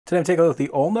Today I'm taking a look at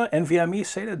the ULNA NVMe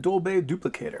SATA Dual Bay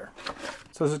Duplicator.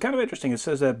 So this is kind of interesting. It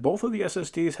says that both of the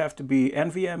SSDs have to be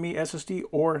NVMe SSD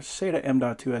or SATA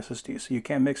M.2 SSD, so you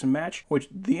can't mix and match. Which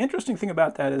the interesting thing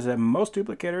about that is that most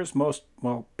duplicators,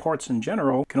 ports in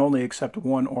general, can only accept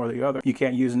one or the other. You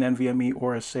can't use an NVMe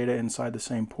or a SATA inside the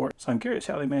same port. So I'm curious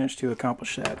how they managed to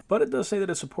accomplish that. But it does say that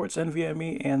it supports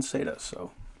NVMe and SATA,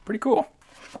 so pretty cool.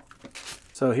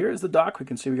 So here is the dock. We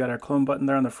can see we got our clone button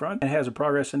there on the front. It has a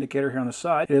progress indicator here on the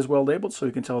side. It is well labeled, so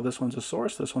you can tell this one's the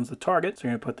source, this one's the target. So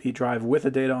you're going to put the drive with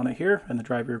the data on it here, and the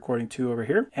drive you're recording to over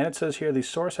here. And it says here the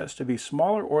source has to be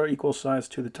smaller or equal size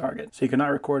to the target. So you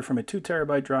cannot record from a 2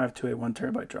 terabyte drive to a 1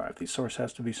 terabyte drive. The source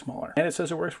has to be smaller. And it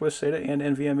says it works with SATA and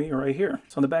NVMe right here.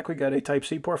 So on the back we got a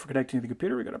Type-C port for connecting to the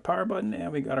computer. We got a power button,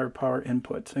 and we got our power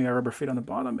input. So we got rubber feet on the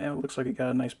bottom, and it looks like it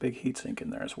got a nice big heatsink in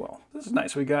there as well. This is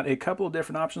nice. We got a couple of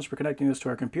different options for connecting this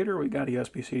to our computer. We got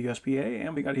USB-C to USB-A,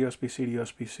 and we got USB-C to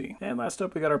USB-C. And last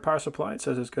up, we got our power supply. It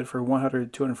says it's good for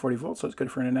 100 to 240 volts, so it's good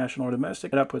for international or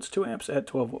domestic. It outputs 2 amps at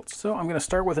 12 volts. So I'm going to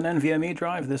start with an NVMe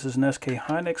drive. This is an SK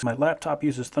Hynix. My laptop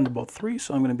uses Thunderbolt 3,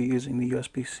 so I'm going to be using the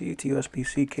USB-C to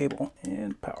USB-C cable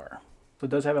and power. So it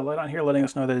does have a light on here letting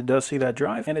us know that it does see that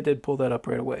drive, and it did pull that up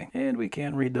right away. And we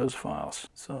can read those files.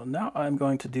 So now I'm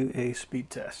going to do a speed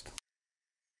test.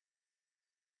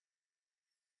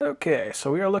 Okay,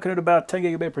 so we are looking at about 10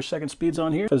 gigabit per second speeds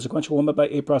on here. For the sequential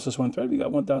 1x8 process 1 thread, we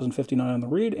got 1059 on the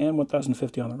read and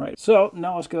 1050 on the write. So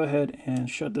now let's go ahead and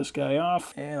shut this guy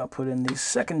off, and I'll put in the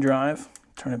second drive,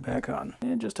 turn it back on.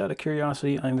 And just out of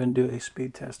curiosity, I'm going to do a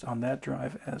speed test on that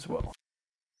drive as well.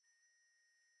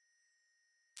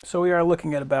 So we are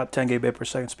looking at about 10 gigabit per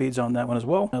second speeds on that one as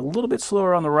well. A little bit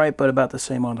slower on the write, but about the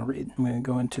same on the read. I'm going to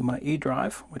go into my E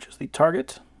drive, which is the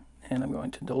target, and I'm going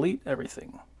to delete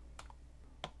everything.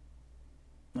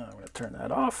 Now I'm going to turn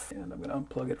that off, and I'm going to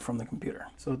unplug it from the computer.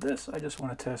 So this, I just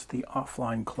want to test the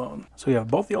offline clone. So we have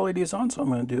both the LEDs on, so what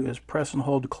I'm going to do is press and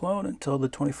hold clone until the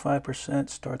 25%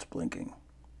 starts blinking.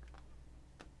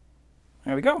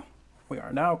 There we go. We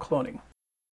are now cloning.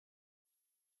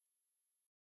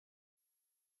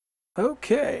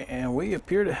 Okay, and we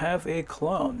appear to have a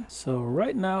clone. So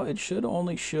right now it should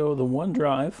only show the one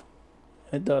drive.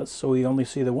 It does, so we only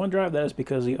see the one drive. That is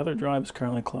because the other drive is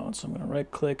currently cloned. So I'm going to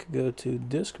right click, go to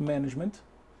disk management.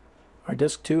 Our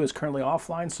disk 2 is currently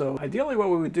offline, so ideally what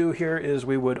we would do here is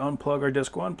we would unplug our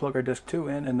disk 1, plug our disk 2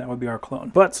 in, and that would be our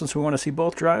clone. But since we want to see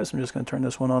both drives, I'm just going to turn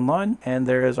this one online, and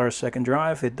there is our second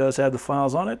drive. It does have the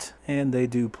files on it, and they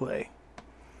do play.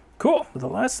 Cool. But the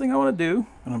last thing I want to do,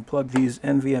 I'm going to unplug these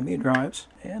NVMe drives,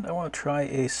 and I want to try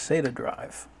a SATA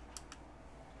drive.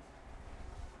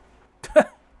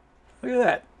 Look at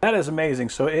that. That is amazing.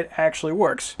 So it actually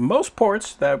works. Most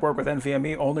ports that work with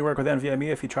NVMe only work with NVMe.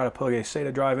 If you try to plug a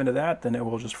SATA drive into that, then it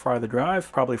will just fry the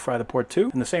drive, probably fry the port too.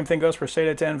 And the same thing goes for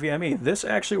SATA to NVMe. This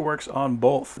actually works on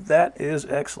both. That is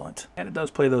excellent. And it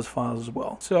does play those files as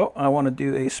well. So I want to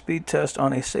do a speed test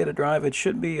on a SATA drive. It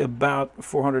should be about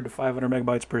 400 to 500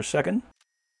 megabytes per second.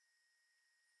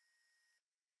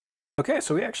 Okay,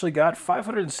 so we actually got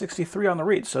 563 on the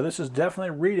read, so this is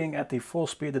definitely reading at the full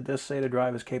speed that this SATA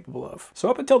drive is capable of.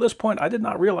 So up until this point, I did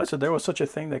not realize that there was such a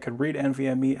thing that could read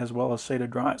NVMe as well as SATA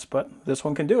drives, but this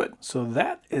one can do it. So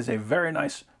that is a very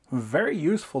nice, very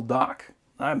useful dock.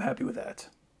 I'm happy with that.